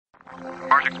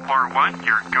Mars Explorer 1,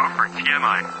 you're go for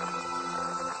TMI.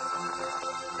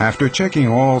 After checking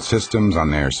all systems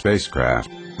on their spacecraft,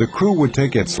 the crew would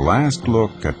take its last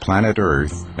look at planet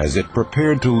Earth as it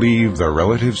prepared to leave the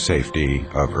relative safety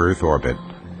of Earth orbit.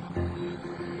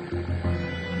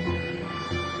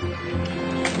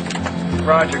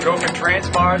 Roger, go for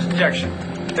trans-Mars injection.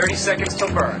 30 seconds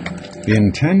till burn.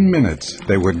 In 10 minutes,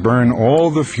 they would burn all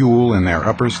the fuel in their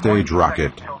upper stage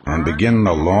rocket and begin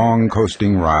the long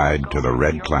coasting ride to the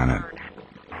Red Planet.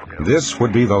 This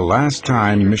would be the last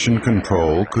time Mission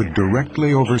Control could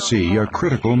directly oversee a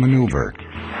critical maneuver.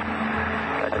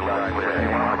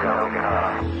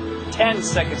 10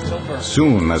 seconds till burn.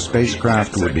 Soon, the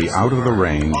spacecraft would be out of the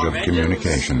range of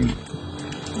communication.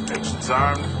 Engines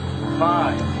armed.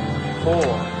 5, 4,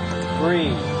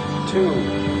 3,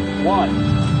 2,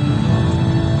 1.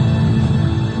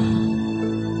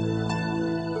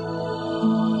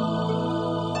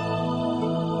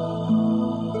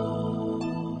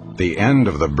 The end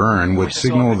of the burn would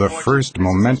signal the first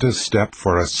momentous step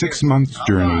for a 6-month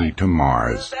journey to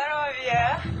Mars.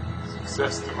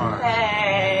 Success to Mars.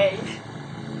 Hey.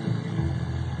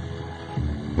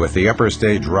 With the upper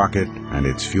stage rocket and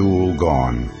its fuel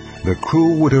gone, the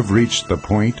crew would have reached the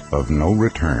point of no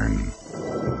return.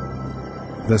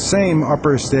 The same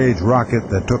upper stage rocket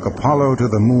that took Apollo to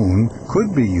the Moon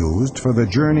could be used for the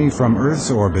journey from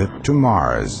Earth's orbit to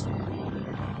Mars.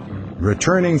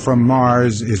 Returning from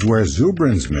Mars is where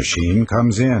Zubrin's machine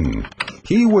comes in.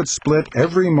 He would split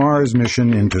every Mars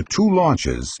mission into 2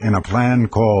 launches in a plan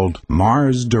called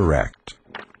Mars Direct.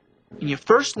 In your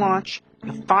first launch,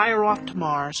 you fire off to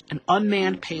Mars an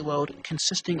unmanned payload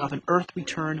consisting of an Earth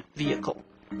return vehicle.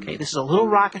 Okay, this is a little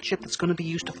rocket ship that's going to be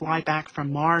used to fly back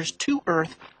from Mars to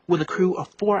Earth with a crew of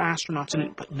 4 astronauts in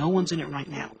it, but no one's in it right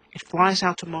now. It flies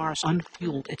out to Mars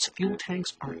unfueled. Its fuel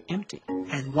tanks are empty.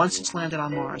 And once it's landed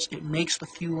on Mars, it makes the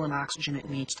fuel and oxygen it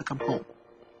needs to come home.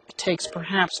 It takes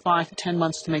perhaps 5 to 10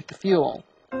 months to make the fuel.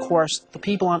 Of course, the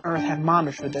people on Earth have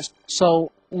monitored this,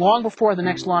 so long before the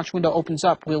next launch window opens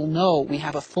up, we'll know we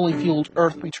have a fully fueled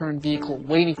Earth return vehicle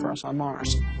waiting for us on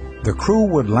Mars. The crew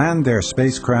would land their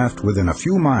spacecraft within a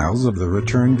few miles of the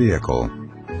return vehicle.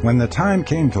 When the time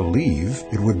came to leave,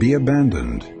 it would be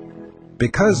abandoned.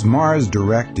 Because Mars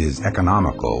Direct is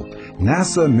economical,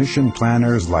 NASA mission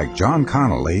planners like John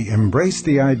Connolly embraced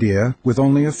the idea with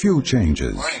only a few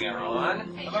changes.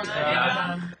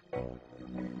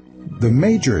 The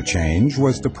major change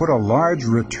was to put a large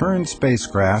return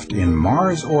spacecraft in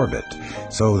Mars orbit,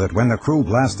 so that when the crew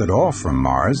blasted off from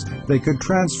Mars, they could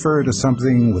transfer to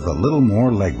something with a little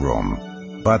more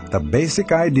legroom. But the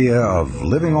basic idea of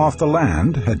living off the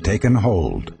land had taken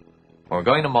hold. When we're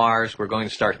going to Mars, we're going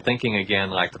to start thinking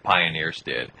again like the pioneers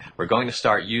did. We're going to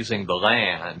start using the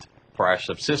land for our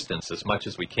subsistence as much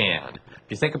as we can.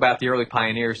 If you think about the early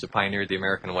pioneers that pioneered the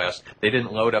American West, they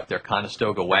didn't load up their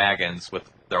Conestoga wagons with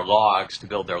their logs to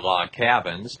build their log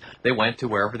cabins. They went to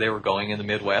wherever they were going in the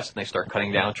Midwest and they started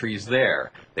cutting down trees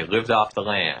there. They lived off the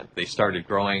land. They started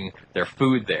growing their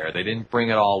food there. They didn't bring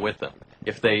it all with them.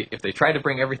 If they tried to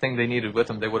bring everything they needed with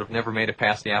them, they would have never made it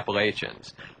past the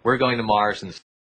Appalachians. We're going to Mars and